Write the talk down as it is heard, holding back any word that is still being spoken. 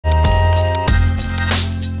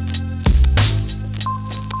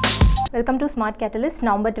Welcome to Smart Catalyst,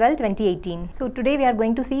 November 12, 2018. So today we are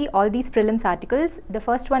going to see all these prelims articles. The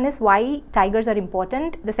first one is why tigers are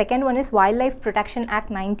important. The second one is Wildlife Protection Act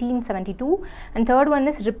 1972. And third one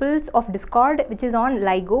is Ripples of Discord, which is on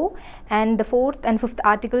LIGO. And the fourth and fifth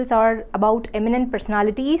articles are about eminent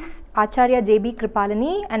personalities, Acharya J.B.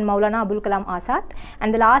 Kripalani and Maulana Abul Kalam Azad.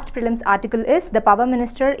 And the last prelims article is The Power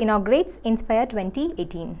Minister Inaugurates Inspire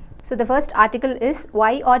 2018. So the first article is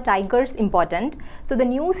why are tigers important? So the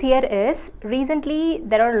news here is recently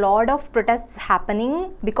there are a lot of protests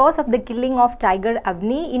happening because of the killing of tiger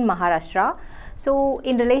Avni in Maharashtra. So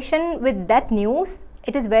in relation with that news,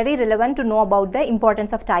 it is very relevant to know about the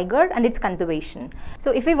importance of tiger and its conservation. So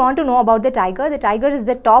if we want to know about the tiger is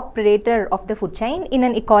the top predator of the food chain. In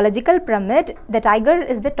an ecological pyramid, the tiger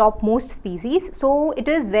is the topmost species. So it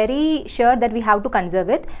is very sure that we have to conserve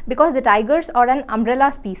it because the tigers are an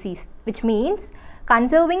umbrella species, which means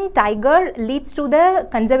conserving tiger leads to the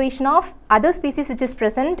conservation of other species which is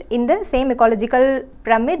present in the same ecological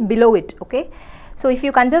pyramid below it. Okay. So if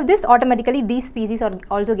you conserve this, automatically these species are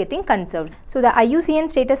also getting conserved. So the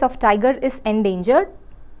IUCN status of tiger is endangered,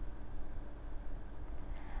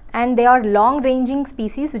 and they are long ranging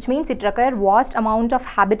species, which means it requires vast amount of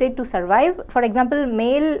habitat to survive. For example,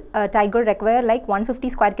 male tiger require like 150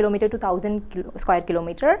 square kilometer to 1000 square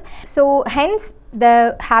kilometer. So hence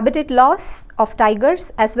the habitat loss of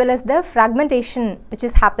tigers as well as the fragmentation which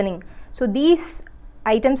is happening. So these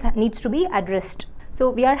items needs to be addressed. So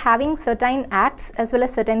we are having certain acts as well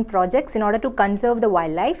as certain projects in order to conserve the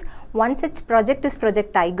wildlife. One such project is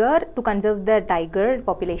Project Tiger to conserve the tiger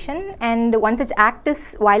population, and one such act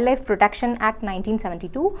is Wildlife Protection Act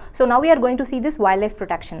 1972. So now we are going to see this Wildlife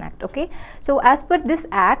Protection Act. Okay. So as per this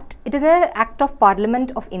act, it is an act of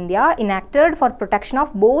Parliament of India enacted for protection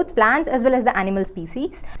of both plants as well as the animal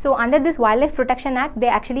species. So under this Wildlife Protection Act, they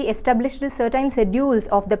actually established certain schedules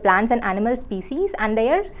of the plants and animal species and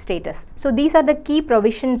their status. So these are the key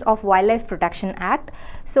provisions of Wildlife Protection Act.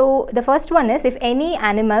 So the first one is if any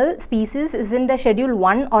animal species is in the schedule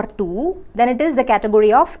 1 or 2, then it is the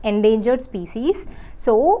category of endangered species.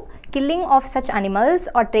 So killing of such animals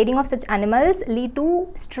or trading of such animals lead to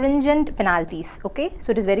stringent penalties. Okay,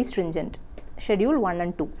 so it is very stringent, schedule 1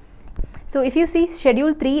 and 2. So if you see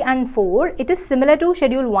schedule 3 and 4, it is similar to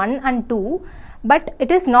schedule 1 and 2, but it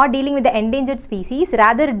is not dealing with the endangered species,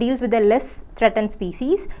 rather it deals with the less threatened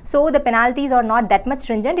species. So the penalties are not that much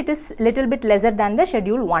stringent, it is little bit lesser than the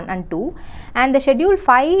schedule 1 and 2. And the schedule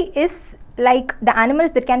 5 is like the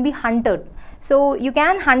animals that can be hunted. So you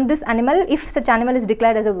can hunt this animal if such animal is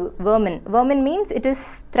declared as a vermin. Vermin means it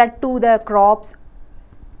is threat to the crops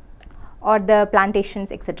or the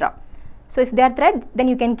plantations, etc. So if they are threat, then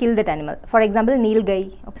you can kill that animal. For example,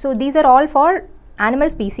 nilgai. So these are all for animal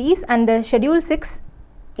species, and the schedule 6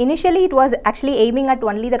 initially it was actually aiming at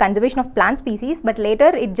only the conservation of plant species, but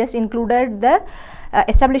later it just included the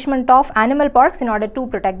establishment of animal parks in order to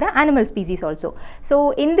protect the animal species also.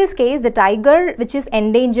 So in this case, the tiger which is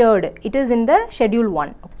endangered, it is in the schedule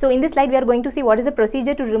 1. So in this slide we are going to see what is the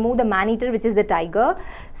procedure to remove the man-eater, which is the tiger.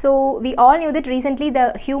 So we all knew that recently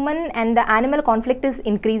the human and the animal conflict is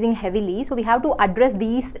increasing heavily, so we have to address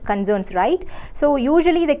these concerns, right? So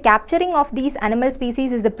usually the capturing of these animal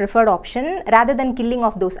species is the preferred option rather than killing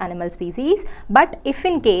of those animal species. But if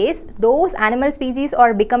in case those animal species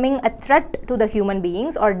are becoming a threat to the human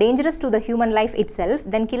beings or dangerous to the human life itself,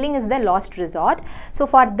 then killing is the last resort. So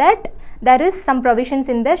for that, there is some provisions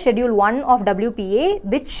in the schedule 1 of WPA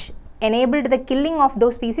which enabled the killing of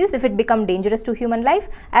those species if it become dangerous to human life,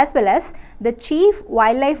 as well as the chief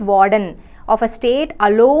wildlife warden of a state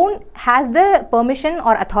alone has the permission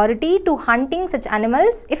or authority to hunting such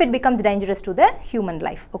animals if it becomes dangerous to the human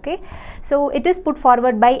life. Okay, so it is put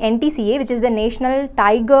forward by NTCA, which is the National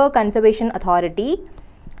Tiger Conservation Authority,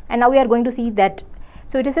 and now we are going to see that.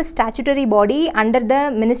 So it is a statutory body under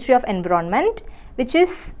the Ministry of Environment, which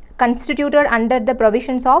is constituted under the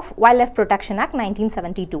provisions of Wildlife Protection Act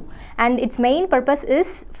 1972, and its main purpose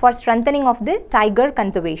is for strengthening of the tiger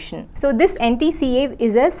conservation. So this NTCA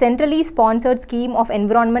is a centrally sponsored scheme of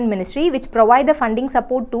Environment Ministry which provide the funding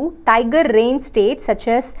support to tiger range states such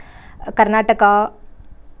as Karnataka,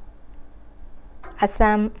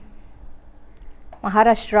 Assam,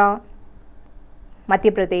 Maharashtra,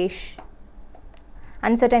 Madhya Pradesh,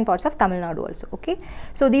 and certain parts of Tamil Nadu also. Okay,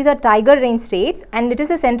 so these are tiger range states, and it is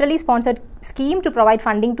a centrally sponsored scheme to provide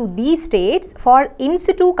funding to these states for in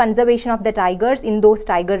situ conservation of the tigers in those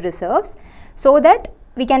tiger reserves, so that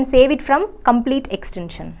we can save it from complete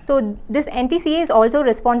extinction. So this NTCA is also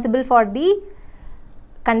responsible for the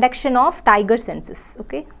conduction of tiger census.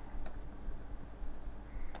 Okay,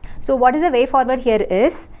 so what is the way forward here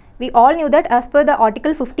is We all knew that as per the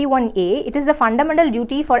Article 51A, it is the fundamental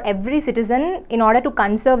duty for every citizen in order to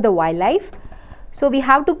conserve the wildlife. So we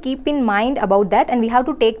have to keep in mind about that, and we have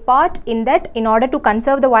to take part in that in order to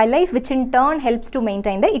conserve the wildlife, which in turn helps to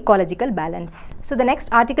maintain the ecological balance. So the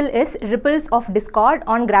next article is ripples of discord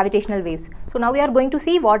on gravitational waves. So now we are going to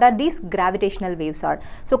see what are these gravitational waves are.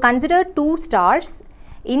 So consider two stars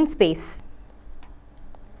in space.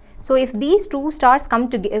 So if these two stars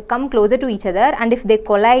come closer to each other, and if they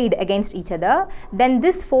collide against each other, then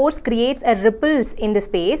this force creates a ripples in the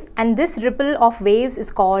space, and this ripple of waves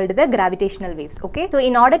is called the gravitational waves. Okay, so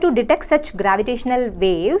in order to detect such gravitational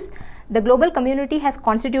waves, the global community has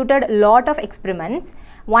constituted a lot of experiments.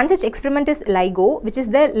 One such experiment is LIGO, which is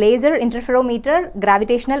the Laser Interferometer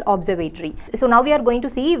Gravitational Observatory. So now we are going to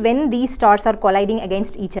see when these stars are colliding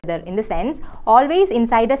against each other. In the sense, always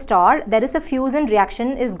inside a star there is a fusion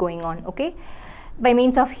reaction is going on, okay, by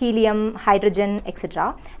means of helium, hydrogen,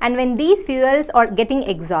 etc. And when these fuels are getting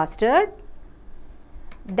exhausted,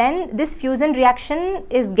 then this fusion reaction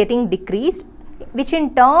is getting decreased, which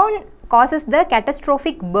in turn causes the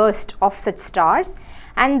catastrophic burst of such stars.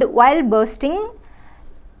 And while bursting,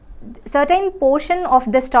 certain portion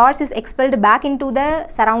of the stars is expelled back into the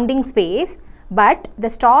surrounding space, but the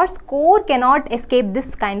star's core cannot escape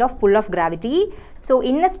this kind of pull of gravity. So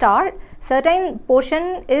in a star, certain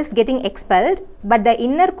portion is getting expelled, but the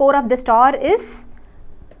inner core of the star is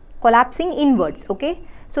collapsing inwards. Okay,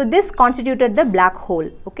 so this constituted the black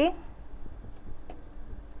hole. Okay,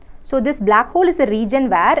 so this black hole is a region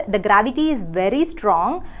where the gravity is very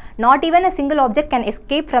strong. Not even a single object can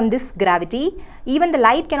escape from this gravity. Even the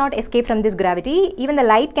light cannot escape from this gravity. Even the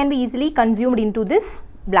light can be easily consumed into this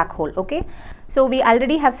black hole. Okay, so we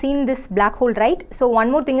already have seen this black hole, right? So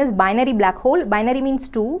one more thing is binary black hole. Binary means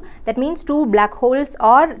two. That means two black holes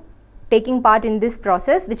are taking part in this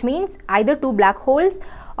process, which means either two black holes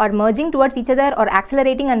are merging towards each other, or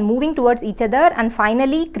accelerating and moving towards each other, and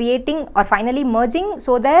finally creating or finally merging,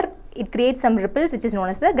 so that it creates some ripples, which is known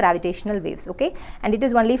as the gravitational waves. Okay, and it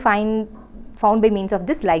is only found by means of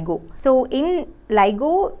this LIGO. So in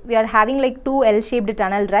LIGO, we are having like two L-shaped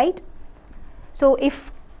tunnel, right? So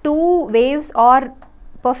if two waves are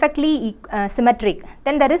perfectly symmetric,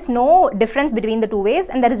 then there is no difference between the two waves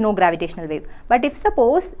and there is no gravitational wave. But if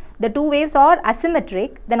suppose the two waves are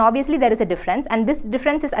asymmetric, then obviously there is a difference, and this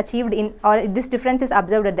difference is achieved in, or this difference is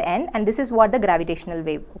observed at the end, and this is what the gravitational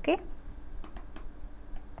wave. Okay,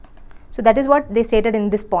 so that is what they stated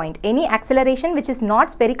in this point. Any acceleration which is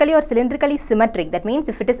not spherically or cylindrically symmetric, that means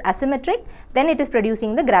if it is asymmetric, then it is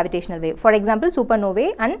producing the gravitational wave. For example,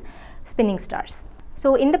 supernovae and spinning stars.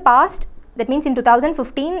 So in the past, that means in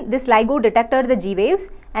 2015, this LIGO detected the G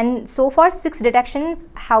waves, and so far 6 detections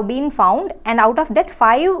have been found, and out of that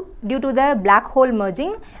 5 due to the black hole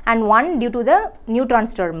merging and 1 due to the neutron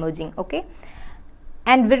star merging. Okay,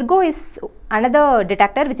 and Virgo is another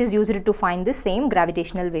detector which is used to find the same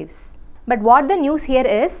gravitational waves. But what the news here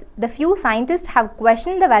is, the few scientists have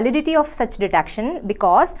questioned the validity of such detection,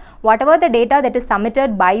 because whatever the data that is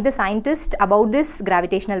submitted by the scientist about this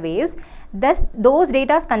gravitational waves, those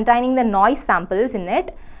data containing the noise samples in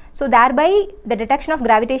it, so thereby the detection of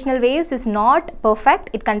gravitational waves is not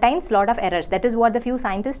perfect. It contains a lot of errors. That is what the few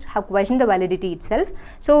scientists have questioned the validity itself.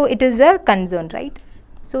 So it is a concern, right?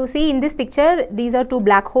 So see in this picture, these are two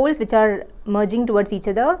black holes which are merging towards each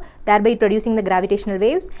other, thereby producing the gravitational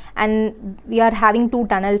waves, and we are having two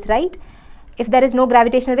tunnels, right? If there is no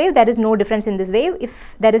gravitational wave, there is no difference in this wave.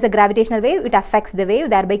 If there is a gravitational wave, it affects the wave,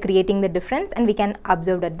 thereby creating the difference, and we can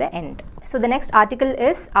observe at the end. So the next article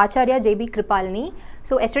is Acharya J.B. Kripalani.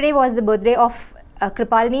 So yesterday was the birthday of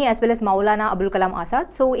Kripalani as well as Maulana Abul Kalam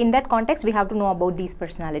Azad. So in that context, we have to know about these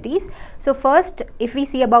personalities. So first, if we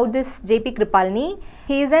see about this J.P. Kripalani,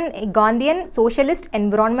 he is an Gandhian socialist,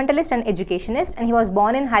 environmentalist and educationist, and he was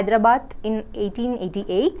born in Hyderabad in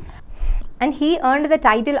 1888. And he earned the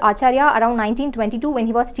title Acharya around 1922 when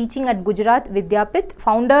he was teaching at Gujarat Vidyapith,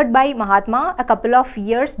 founded by Mahatma a couple of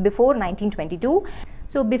years before 1922.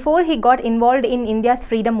 So before he got involved in India's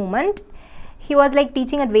freedom movement, he was like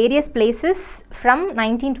teaching at various places from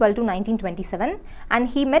 1912 to 1927, and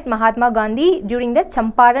he met Mahatma Gandhi during the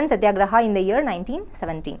Champaran Satyagraha in the year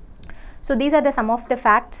 1917. So these are some of the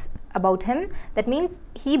facts about him. That means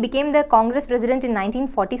he became the Congress president in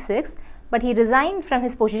 1946, but he resigned from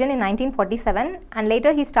his position in 1947, and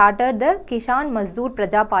later he started the Kishan Mazdoor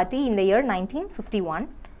Praja Party in the year 1951.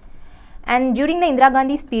 And during the Indira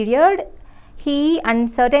Gandhi's period, he and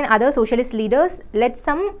certain other socialist leaders led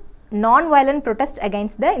some non-violent protest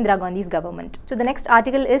against the Indira Gandhi's government. So the next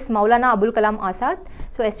article is Maulana Abul Kalam Azad.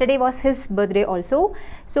 So yesterday was his birthday also.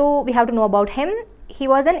 So we have to know about him. He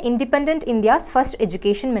was an independent India's first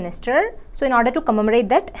education minister. So in order to commemorate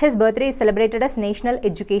that, his birthday is celebrated as National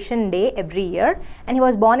Education Day every year. And he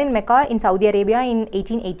was born in Mecca in Saudi Arabia in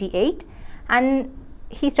 1888. And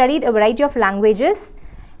he studied a variety of languages,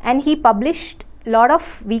 and he published a lot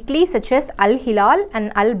of weeklies such as Al-Hilal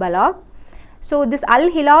and Al-Balagh. So this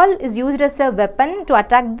Al-Hilal is used as a weapon to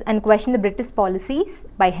attack and question the British policies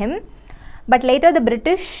by him. But later the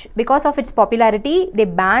British, because of its popularity, they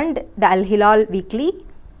banned the Al-Hilal weekly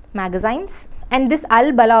magazines. And this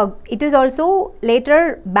Al-Balagh, it is also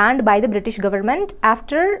later banned by the British government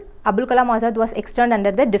after Abul Kalam Azad was externed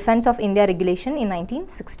under the Defence of India regulation in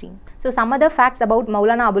 1916. So some other facts about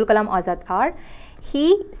Maulana Abul Kalam Azad are,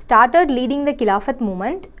 he started leading the Khilafat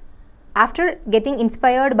movement after getting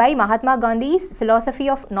inspired by Mahatma Gandhi's philosophy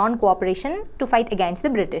of non-cooperation to fight against the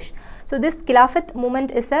British. So this Khilafat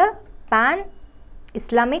movement is a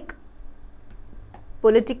pan-Islamic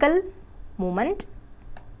political movement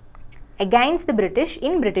against the British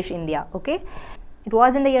in British India. Okay, it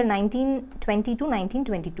was in the year 1920 to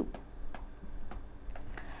 1922.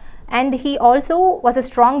 And he also was a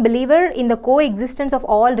strong believer in the coexistence of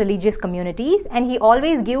all religious communities, and he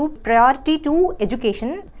always gave priority to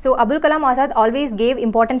education. So Abul Kalam Azad always gave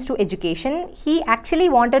importance to education. He actually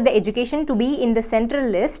wanted the education to be in the central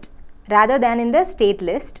list rather than in the state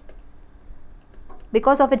list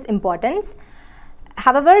because of its importance.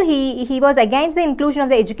 However, he was against the inclusion of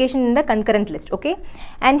the education in the concurrent list. Okay,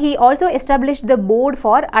 and he also established the board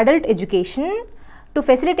for adult education to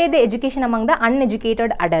facilitate the education among the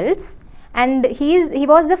uneducated adults. And he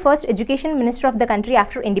was the first education minister of the country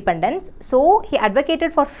after independence. So he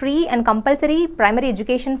advocated for free and compulsory primary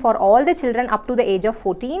education for all the children up to the age of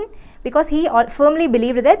 14, because he firmly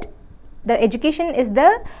believed that the education is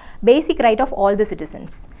the basic right of all the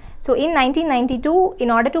citizens. So in 1992, in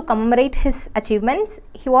order to commemorate his achievements,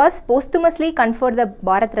 he was posthumously conferred the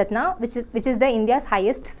Bharat Ratna, which is the India's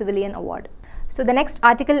highest civilian award. So the next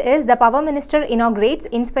article is the Power Minister inaugurates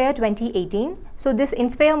Inspire 2018. So this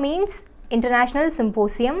Inspire means International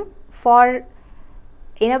Symposium for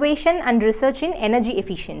Innovation and Research in Energy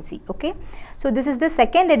Efficiency. Okay, so this is the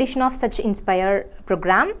second edition of such Inspire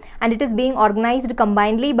program, and it is being organized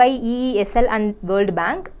combinedly by EESL and World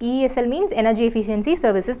Bank. EESL means Energy Efficiency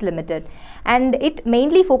Services Limited, and it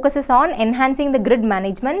mainly focuses on enhancing the grid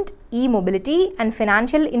management, e-mobility and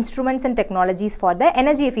financial instruments and technologies for the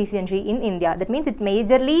energy efficiency in India. That means it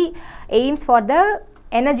majorly aims for the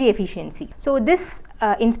energy efficiency. So this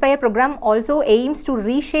Inspire program also aims to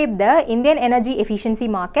reshape the Indian energy efficiency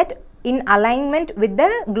market in alignment with the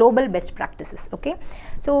global best practices. Okay,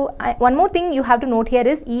 so one more thing you have to note here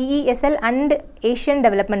is EESL and Asian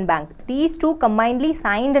Development Bank. These two combinedly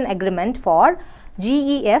signed an agreement for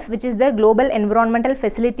GEF, which is the Global Environmental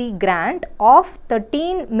Facility Grant of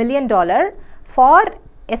 $13 million for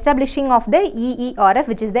establishing of the EERF,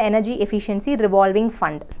 which is the Energy Efficiency Revolving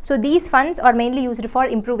Fund. So these funds are mainly used for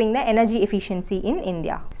improving the energy efficiency in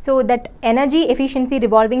India. So that Energy Efficiency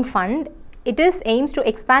Revolving Fund, it aims to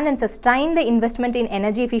expand and sustain the investment in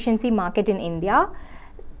energy efficiency market in India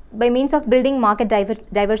by means of building market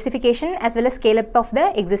diversification as well as scale up of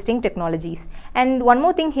the existing technologies. And one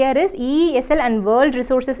more thing here is EESL and World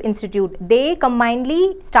Resources Institute, they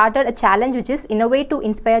combinedly started a challenge which is Innovate to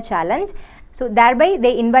Inspire Challenge. So thereby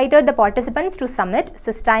they invited the participants to submit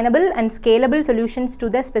sustainable and scalable solutions to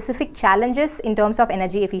the specific challenges in terms of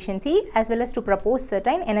energy efficiency, as well as to propose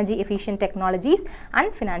certain energy efficient technologies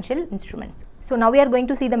and financial instruments. So now we are going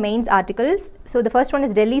to see the mains articles. So the first one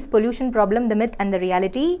is Delhi's pollution problem, the myth and the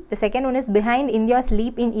reality. The second one is Behind India's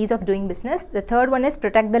leap in ease of doing business. The third one is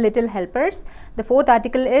Protect the little helpers. The fourth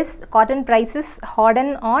article is Cotton prices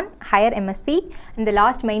harden on higher MSP. And the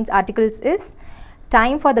last mains articles is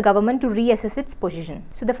Time for the government to reassess its position.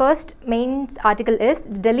 So the first mains article is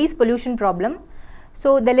Delhi's pollution problem.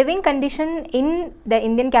 So the living condition in the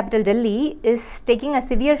Indian capital Delhi is taking a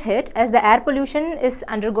severe hit as the air pollution is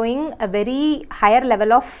undergoing a very higher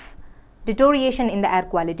level of deterioration in the air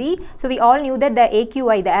quality. So we all knew that the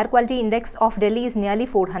AQI, the air quality index of Delhi, is nearly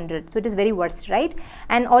 400. So it is very worst, right?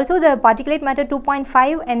 And also the particulate matter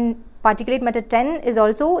 2.5 and particulate matter 10 is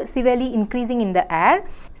also severely increasing in the air.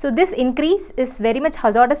 So this increase is very much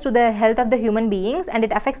hazardous to the health of the human beings, and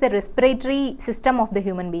it affects the respiratory system of the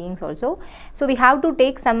human beings also. So we have to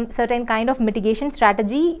take some certain kind of mitigation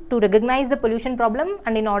strategy to recognize the pollution problem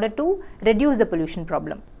and in order to reduce the pollution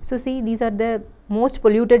problem. So see, these are the most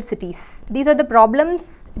polluted cities. These are the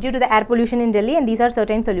problems due to the air pollution in Delhi, and these are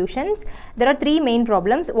certain solutions. There are three main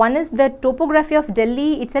problems. One is the topography of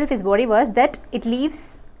Delhi itself is very worse, that it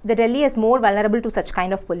leaves the Delhi is more vulnerable to such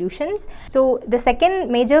kind of pollutions. So the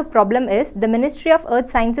second major problem is the Ministry of Earth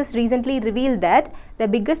Sciences recently revealed that the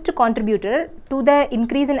biggest contributor to the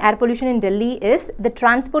increase in air pollution in Delhi is the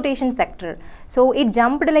transportation sector. So it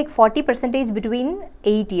jumped like 40% between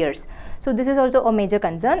 8 years. So this is also a major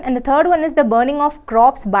concern. And the third one is the burning of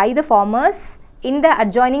crops by the farmers in the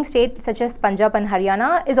adjoining states such as Punjab and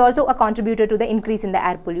Haryana is also a contributor to the increase in the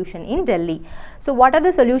air pollution in Delhi. So what are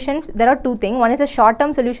the solutions? There are two things. One is a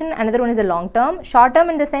short-term solution, another one is a long-term. Short-term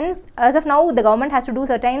in the sense, as of now, the government has to do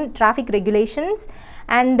certain traffic regulations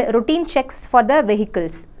and routine checks for the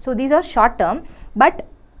vehicles. So these are short-term, but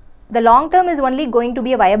the long term is only going to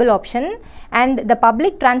be a viable option, and the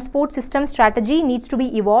public transport system strategy needs to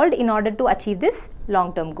be evolved in order to achieve this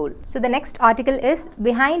long term goal. So the next article is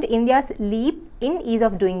behind India's leap in ease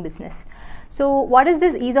of doing business. So what is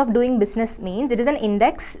this ease of doing business means? It is an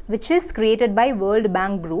index which is created by World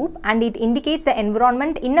Bank Group, and it indicates the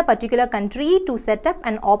environment in a particular country to set up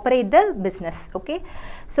and operate the business. Okay,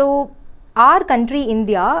 so our country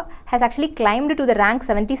India has actually climbed to the rank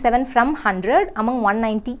 77 from 100 among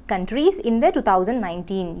 190 countries in the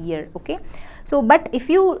 2019 year. Okay, so but if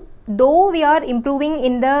you, though we are improving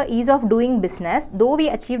in the ease of doing business, though we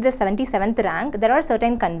achieved the 77th rank, there are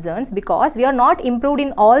certain concerns because we are not improved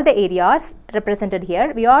in all the areas represented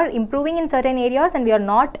here. We are improving in certain areas and we are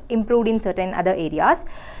not improved in certain other areas.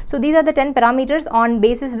 So these are the 10 parameters on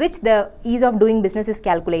basis which the ease of doing business is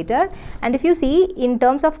calculated. And if you see, in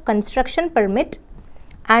terms of construction permit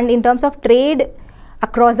and in terms of trade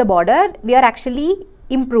across the border, we are actually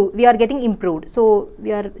improved. We are getting improved. So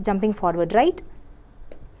we are jumping forward, right?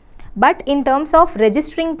 But in terms of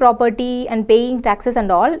registering property and paying taxes and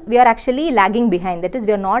all, we are actually lagging behind. That is,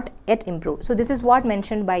 we are not yet improved. So this is what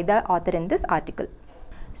mentioned by the author in this article.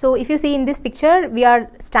 So if you see in this picture, we are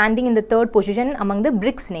standing in the third position among the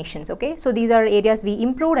BRICS nations. Okay, so these are areas we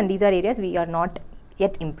improved and these are areas we are not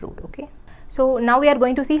yet improved. Okay, so now we are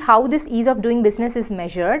going to see how this ease of doing business is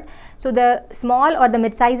measured. So the small or the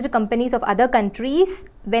mid-sized companies of other countries,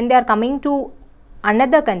 when they are coming to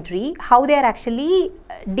another country, how they are actually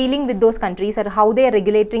dealing with those countries, or how they are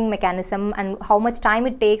regulating mechanism, and how much time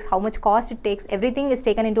it takes, how much cost it takes, everything is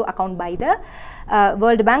taken into account by the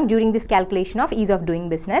World Bank during this calculation of ease of doing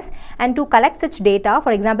business. And to collect such data,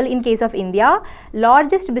 for example, in case of India,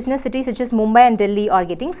 largest business cities such as Mumbai and Delhi are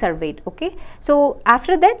getting surveyed. Okay, so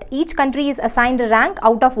after that, each country is assigned a rank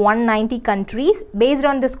out of 190 countries based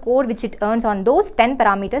on the score which it earns on those 10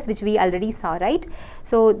 parameters which we already saw, right?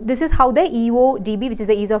 So this is how the EODB, which is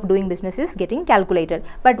the ease of doing business, is getting calculated.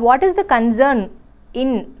 But what is the concern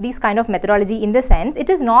in this kind of methodology? In the sense, it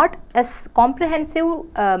is not a comprehensive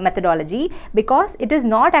methodology, because it is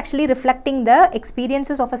not actually reflecting the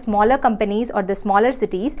experiences of a smaller companies or the smaller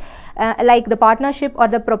cities, like the partnership or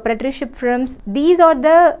the proprietorship firms. These are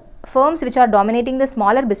the firms which are dominating the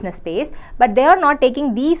smaller business space, but they are not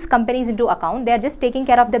taking these companies into account. They are just taking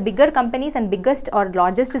care of the bigger companies and biggest or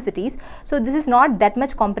largest cities. So this is not that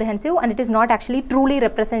much comprehensive, and it is not actually truly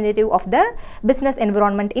representative of the business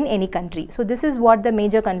environment in any country. So this is what the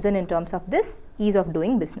major concern in terms of this ease of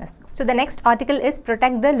doing business. So the next article is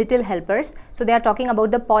protect the little helpers. So they are talking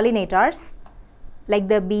about the pollinators like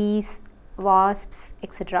the bees, wasps,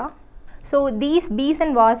 etc. So these bees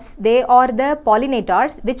and wasps, they are the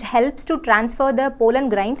pollinators which helps to transfer the pollen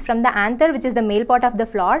grains from the anther, which is the male part of the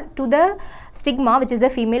flower, to the stigma, which is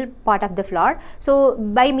the female part of the flower. So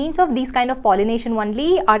by means of these kind of pollination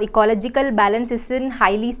only, our ecological balance is in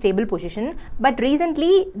highly stable position. But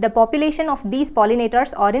recently, the population of these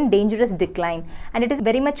pollinators are in dangerous decline, and it is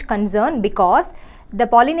very much concerned because the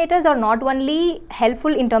pollinators are not only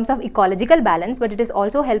helpful in terms of ecological balance, but it is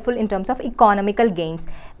also helpful in terms of economical gains.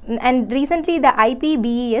 And recently, the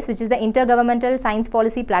IPBES, which is the Intergovernmental Science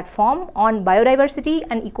Policy Platform on Biodiversity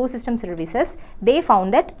and Ecosystem Services, they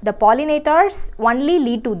found that the pollinators only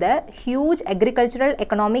lead to the huge agricultural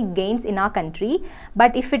economic gains in our country.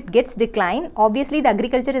 But if it gets declined, obviously the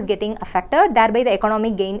agriculture is getting affected, thereby the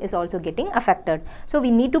economic gain is also getting affected. So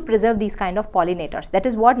we need to preserve these kind of pollinators. That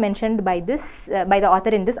is what mentioned by this by the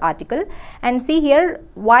author in this article. And see here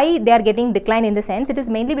why they are getting decline in the sense. It is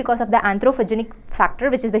mainly because of the anthropogenic factor,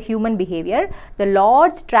 which is the human behavior. The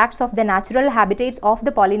large tracts of the natural habitats of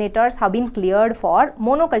the pollinators have been cleared for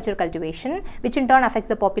monoculture cultivation, which in turn affects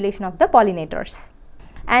the population of the pollinators.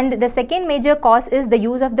 And the second major cause is the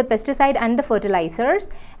use of the pesticide and the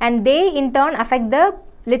fertilizers, and they in turn affect the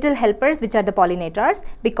little helpers, which are the pollinators,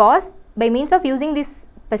 because by means of using these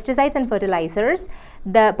pesticides and fertilizers,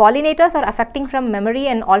 the pollinators are affecting from memory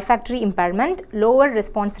and olfactory impairment, lower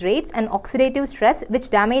response rates and oxidative stress, which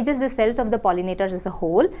damages the cells of the pollinators as a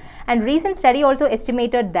whole. And recent study also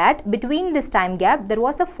estimated that between this time gap, there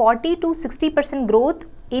was a 40 to 60% growth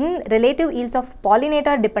in relative yields of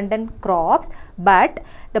pollinator dependent crops, but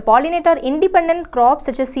the pollinator independent crops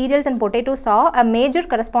such as cereals and potatoes saw a major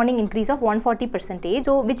corresponding increase of 140%,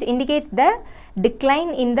 so which indicates the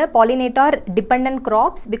decline in the pollinator dependent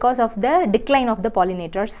crops because of the decline of the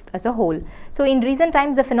pollinators as a whole. So in recent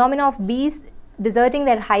times, the phenomena of bees deserting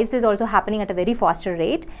their hives is also happening at a very faster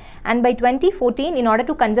rate, and by 2014, in order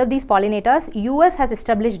to conserve these pollinators, US has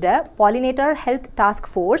established a pollinator health task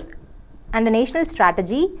force and a national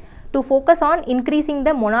strategy to focus on increasing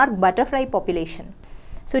the monarch butterfly population.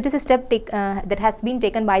 So it is a step that has been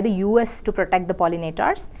taken by the US to protect the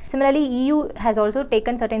pollinators. Similarly, EU has also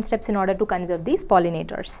taken certain steps in order to conserve these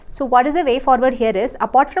pollinators. So what is the way forward here is,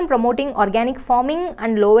 apart from promoting organic farming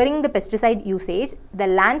and lowering the pesticide usage, the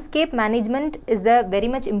landscape management is the very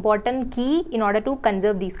much important key in order to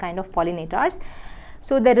conserve these kind of pollinators.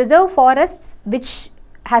 So the reserve forests, which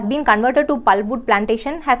has been converted to pulpwood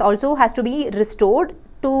plantation, has to be restored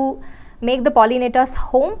to make the pollinators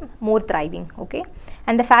home more thriving. Okay,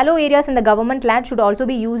 and the fallow areas in the government land should also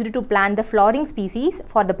be used to plant the flowering species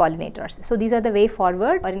for the pollinators. So these are the way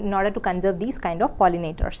forward in order to conserve these kind of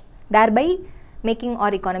pollinators, thereby making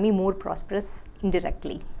our economy more prosperous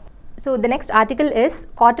indirectly. So the next article is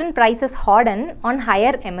cotton prices harden on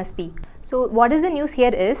higher MSP. So what is the news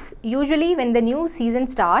here is, usually when the new season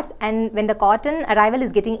starts and when the cotton arrival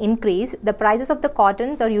is getting increased, the prices of the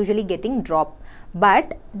cottons are usually getting dropped.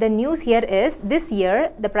 But the news here is, this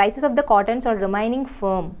year the prices of the cottons are remaining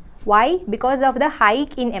firm. Why? Because of the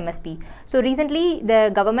hike in MSP. So recently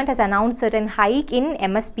the government has announced certain hike in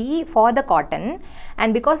MSP for the cotton,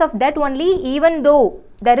 and because of that only, even though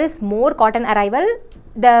there is more cotton arrival,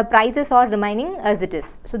 the prices are remaining as it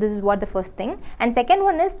is. So this is what the first thing. And second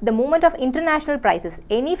one is the movement of international prices.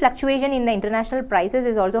 Any fluctuation in the international prices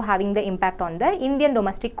is also having the impact on the Indian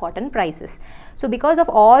domestic cotton prices. So because of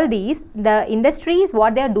all these, the industries,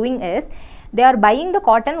 what they are doing is, they are buying the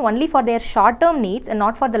cotton only for their short-term needs and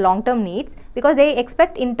not for the long-term needs, because they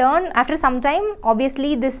expect in turn after some time,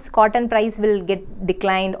 obviously this cotton price will get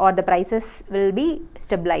declined or the prices will be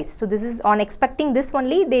stabilized. So this is on expecting this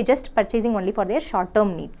only, they just purchasing only for their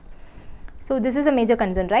short-term needs. So this is a major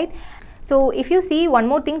concern, right? So if you see, one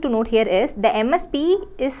more thing to note here is, the MSP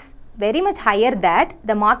is very much higher, that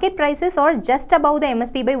the market prices are just above the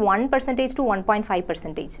MSP by 1% to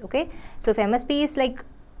 1.5%. Okay, so if MSP is like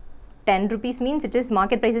 10 rupees, means it is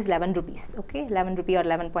market price is 11 rupees. Okay, 11 rupee or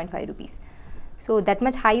 11.5 rupees. So that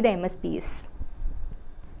much high the MSP is.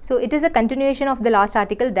 So it is a continuation of the last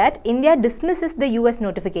article, that India dismisses the US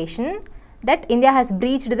notification that India has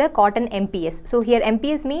breached the cotton MPS. So here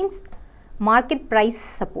MPS means market price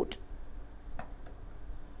support.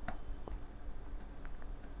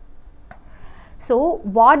 So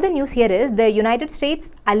what the news here is, the United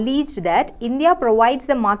States alleged that India provides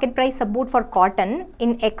the market price support for cotton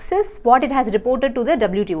in excess what it has reported to the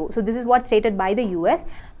WTO. So this is what stated by the US,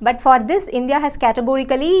 but for this India has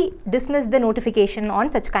categorically dismissed the notification on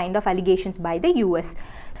such kind of allegations by the US.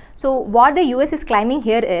 So what the US is claiming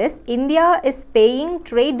here is, India is paying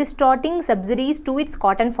trade distorting subsidies to its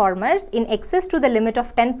cotton farmers in excess to the limit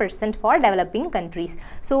of 10% for developing countries.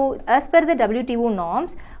 So as per the WTO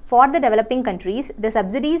norms, for the developing countries, the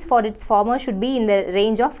subsidies for its farmers should be in the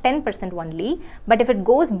range of 10% only. But if it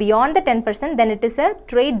goes beyond the 10%, then it is a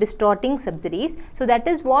trade distorting subsidies. So that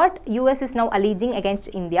is what US is now alleging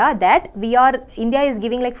against India, that India is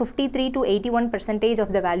giving like 53 to 81%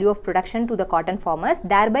 of the value of production to the cotton farmers,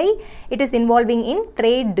 thereby it is involving in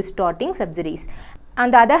trade distorting subsidies.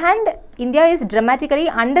 On the other hand, India is dramatically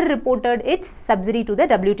underreported its subsidy to the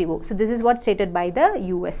WTO. So this is what stated by the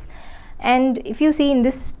US. And if you see in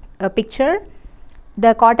this picture,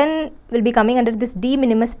 the cotton will be coming under this de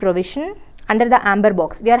minimis provision under the amber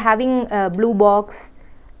box. We are having blue box,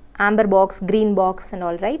 amber box, green box and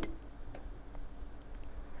all, right?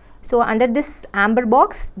 So under this amber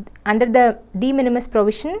box, under the de minimis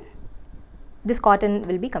provision, this cotton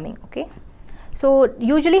will be coming. Okay, so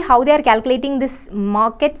usually how they are calculating this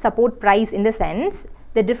market support price, in the sense,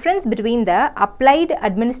 the difference between the applied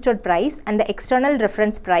administered price and the external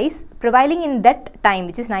reference price prevailing in that time,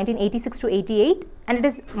 which is 1986 to 88, and it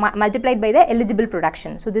is multiplied by the eligible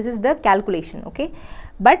production. So this is the calculation, okay.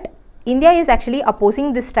 But India is actually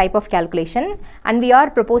opposing this type of calculation, and we are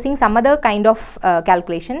proposing some other kind of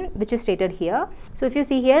calculation which is stated here. So if you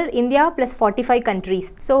see here, India plus 45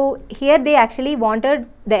 countries. So here they actually wanted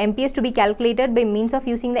the MPS to be calculated by means of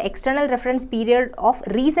using the external reference period of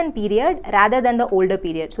recent period rather than the older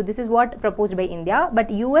period. So this is what proposed by India, but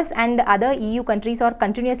US and other EU countries are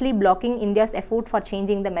continuously blocking India's effort for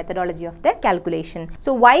changing the methodology of the calculation.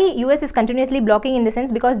 So why US is continuously blocking in the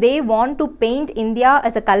sense, because they want to paint India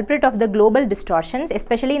as a culprit of the global distortions,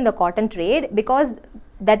 especially in the cotton trade, because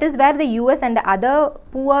that is where the US and other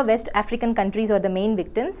poor West African countries are the main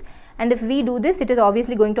victims. And if we do this, it is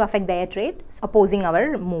obviously going to affect their trade, opposing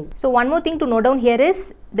our move. So one more thing to note down here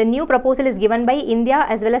is the new proposal is given by India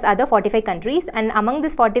as well as other 45 countries, and among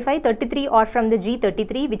this 45, 33 are from the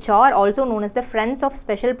G33, which are also known as the Friends of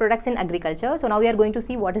Special Products in Agriculture. So now we are going to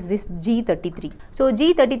see what is this G33. So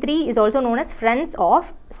G33 is also known as Friends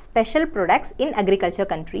of Special Products in Agriculture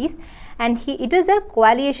countries, and it is a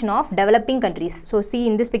coalition of developing countries. So see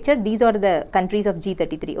in this picture, these are the countries of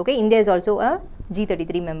G33, okay. India is also a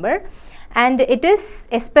G33 member, and it is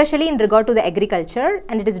especially in regard to the agriculture,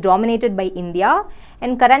 and it is dominated by India,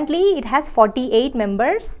 and currently it has 48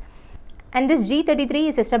 members, and this G33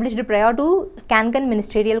 is established prior to Cancun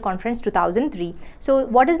Ministerial Conference 2003. So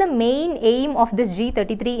what is the main aim of this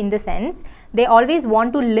G33 in the sense, they always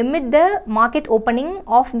want to limit the market opening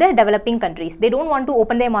of the developing countries. They don't want to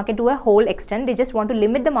open their market to a whole extent, they just want to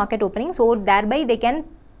limit the market opening, so thereby they can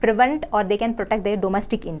prevent or they can protect their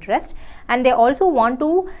domestic interest. And they also want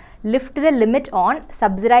to lift the limit on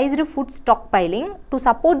subsidized food stockpiling to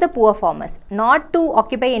support the poor farmers, not to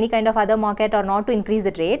occupy any kind of other market or not to increase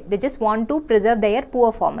the trade. They just want to preserve their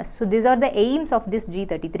poor farmers. So these are the aims of this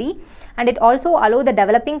G33, and it also allows the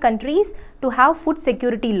developing countries to have food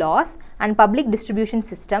security laws and public distribution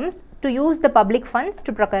systems to use the public funds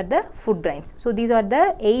to procure the food grains. So these are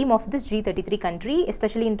the aim of this G33 country,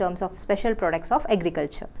 especially in terms of special products of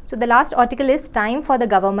agriculture. So the last article is time for the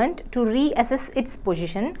government to reassess its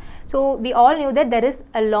position. So we all knew that there is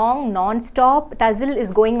a long non-stop tussle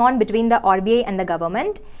is going on between the RBI and the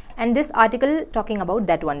government, and this article talking about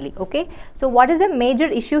that only, okay. So what is the major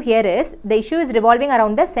issue here is, the issue is revolving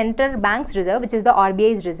around the central bank's reserve, which is the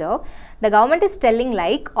RBI's reserve. The government is telling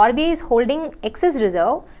like RBI is holding excess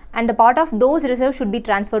reserve, and the part of those reserves should be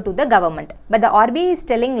transferred to the government. But the RBI is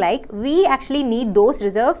telling like we actually need those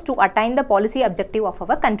reserves to attain the policy objective of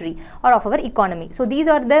our country or of our economy. So these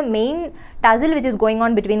are the main tussle which is going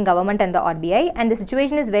on between government and the RBI, and the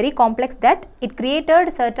situation is very complex that it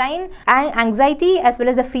created certain anxiety as well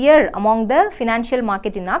as a fear among the financial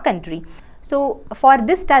market in our country. So for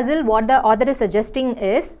this tussle, what the author is suggesting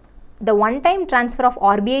is, the one-time transfer of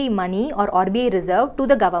RBI money or RBI reserve to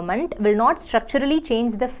the government will not structurally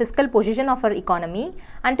change the fiscal position of our economy,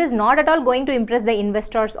 and is not at all going to impress the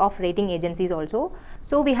investors of rating agencies also.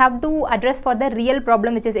 So we have to address for the real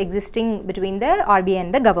problem which is existing between the RBI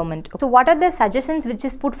and the government. So what are the suggestions which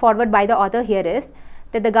is put forward by the author here is,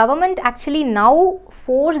 that the government actually now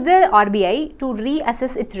force the RBI to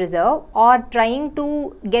reassess its reserve, or trying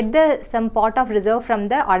to get some part of reserve from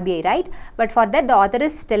the RBI, right? But for that the author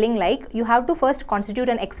is telling like you have to first constitute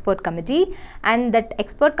an expert committee, and that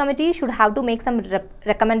expert committee should have to make some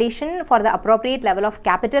recommendation for the appropriate level of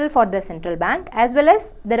capital for the central bank, as well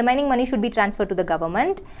as the remaining money should be transferred to the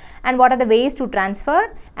government, and what are the ways to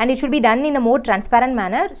transfer, and it should be done in a more transparent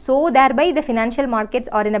manner, so thereby the financial markets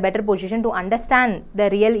are in a better position to understand the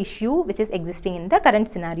real issue which is existing in the current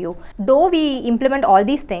scenario. Though we implement all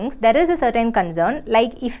these things, there is a certain concern,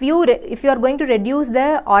 like if you are going to reduce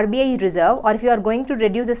the RBI reserve, or if you are going to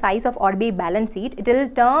reduce the size of RBI balance sheet, it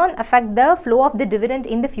will affect the flow of the dividend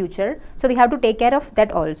in the future. So we have to take care of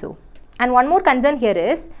that also. And one more concern here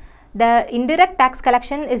is, the indirect tax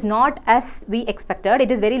collection is not as we expected, it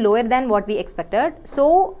is very lower than what we expected.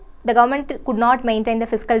 So the government could not maintain the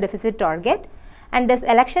fiscal deficit target, and this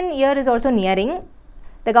election year is also nearing.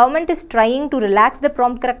 The government is trying to relax the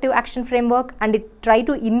prompt corrective action framework, and it try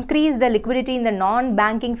to increase the liquidity in the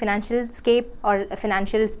non-banking financial scape or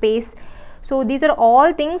financial space. So these are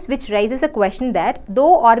all things which raises a question that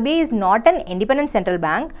though RBI is not an independent central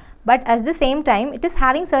bank, but at the same time it is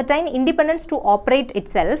having certain independence to operate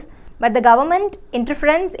itself. But the government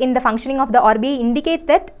interference in the functioning of the RBI indicates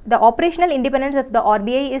that the operational independence of the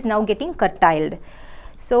RBI is now getting curtailed.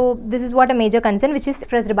 So this is what a major concern which is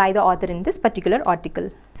expressed by the author in this particular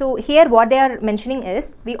article. So here what they are mentioning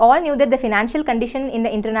is, we all knew that the financial condition in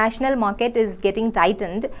the international market is getting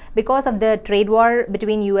tightened because of the trade war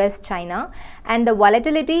between US, China, and the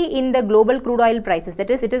volatility in the global crude oil prices,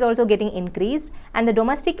 that is, it is also getting increased, and the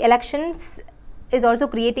domestic elections is also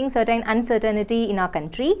creating certain uncertainty in our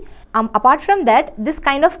country. Apart from that, this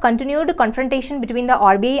kind of continued confrontation between the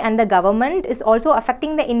RBI and the government is also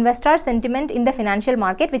affecting the investor sentiment in the financial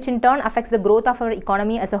market, which in turn affects the growth of our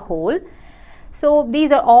economy as a whole. So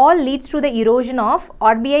these are all leads to the erosion of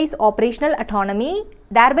RBI's operational autonomy,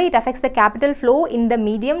 thereby it affects the capital flow in the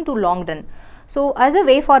medium to long run. So as a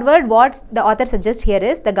way forward, what the author suggests here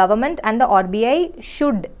is the government and the RBI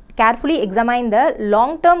should carefully examine the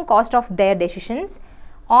long-term cost of their decisions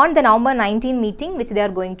on the November 19 meeting which they are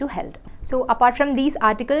going to hold. So apart from these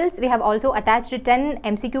articles, we have also attached 10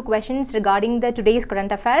 MCQ questions regarding the today's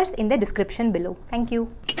current affairs in the description below. Thank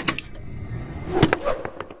you.